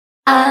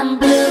I'm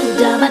blue,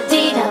 da ma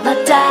dee da ba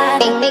da.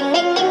 Ding ding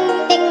ding ding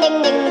ding ding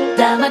ding.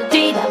 Da ma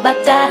dee da ba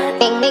da.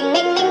 Ding ding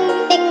ding ding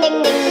ding ding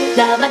ding.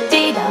 Da ma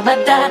dee da ba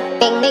da.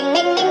 Ding ding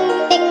ding ding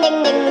ding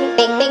ding ding.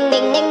 Ding ding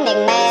ding ding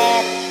ding.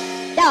 Mad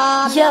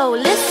dog. Yo,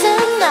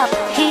 listen up,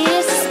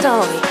 here's a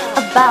story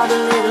about a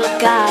little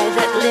guy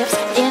that lives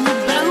in a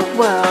blue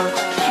world.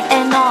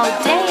 And all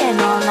day and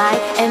all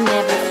night, and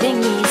everything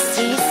he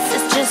sees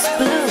is just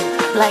blue,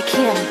 like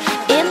him,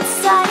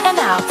 inside and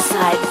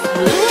outside.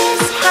 Blue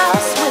is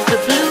house with a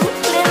blue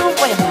little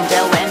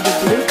window and a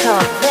blue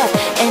Corvette,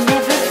 and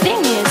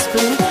everything is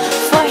blue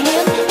for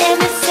him and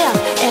himself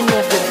and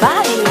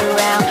everybody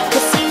around,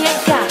 'cause he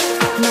ain't got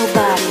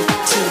nobody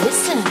to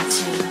listen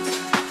to.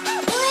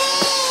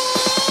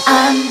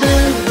 I'm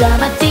blue, da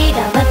ma dee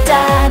da ba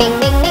da. Ding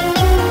ding ding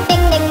ding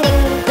ding ding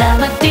ding. Da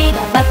ma dee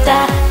da ba da.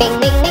 Ding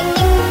ding ding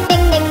ding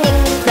ding ding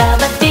ding. Da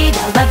ma dee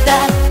da ba da.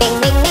 Ding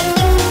ding ding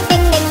ding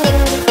ding ding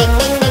ding. Ding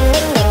ding ding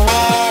ding ding.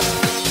 Mad.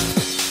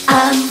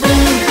 I'm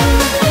blue.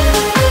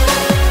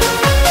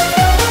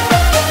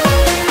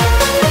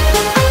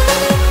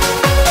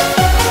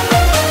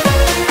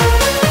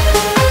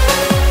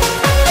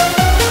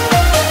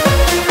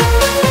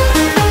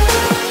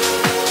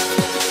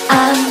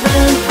 I'm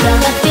blue, da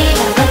ma dee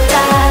da ba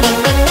da.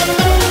 Ding ding ding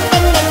ding ding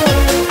ding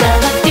ding. Da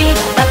ma dee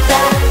da ba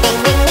da. Ding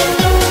ding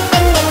ding ding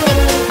ding ding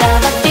ding. Da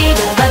ma dee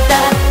da ba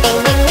da. Ding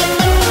ding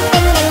ding ding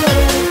ding ding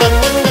ding.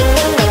 Ding ding ding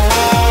ding ding.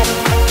 Mad.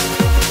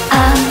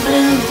 I'm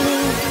blue.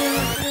 Ding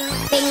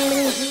ding.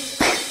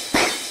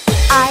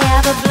 I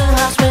have a blue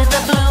house with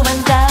a blue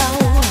window.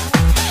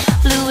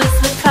 Blue is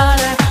the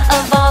color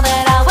of all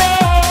that I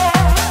wear.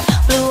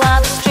 Blue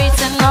are the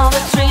streets and all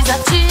the trees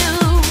are too.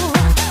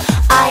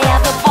 I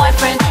have a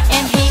boyfriend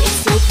and he is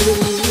so blue.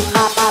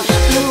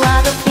 Blue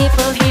are the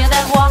people here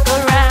that walk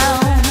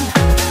around.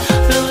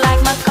 Blue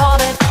like my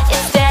Corvette,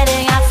 it's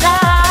standing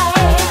outside.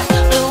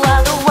 Blue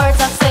are the words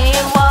I say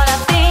and what I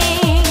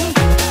think.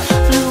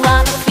 Blue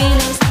are the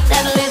feelings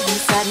that live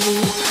inside me.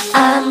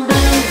 I'm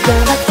blue, da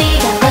ma dee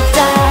da ba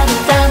da,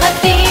 da ma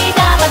dee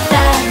da ba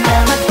da, da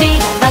ma dee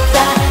da ba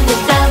da,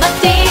 da ma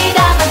dee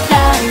da ba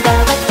da, da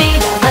ma dee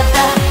da ba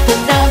da,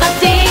 da ma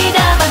dee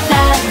da ba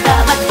da, da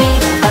ma dee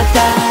da ba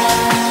da.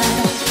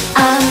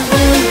 I'm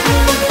blue.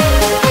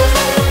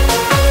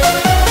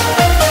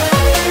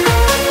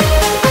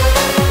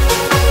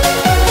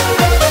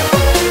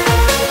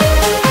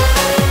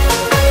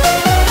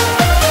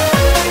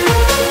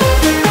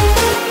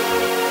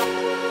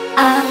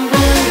 I'm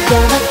blue, da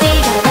ma dee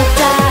da ba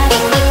da.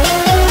 Ding ding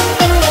ding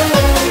ding ding ding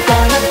ding. Da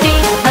ma dee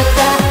da ba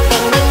da.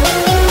 Ding ding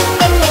ding ding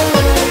ding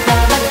ding ding. Da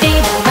ma dee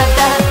da ba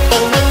da.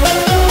 Ding ding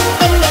ding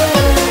ding ding ding ding. Ding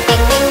ding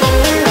ding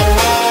ding ding.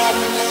 Mad.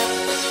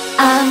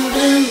 I'm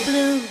blue, blue.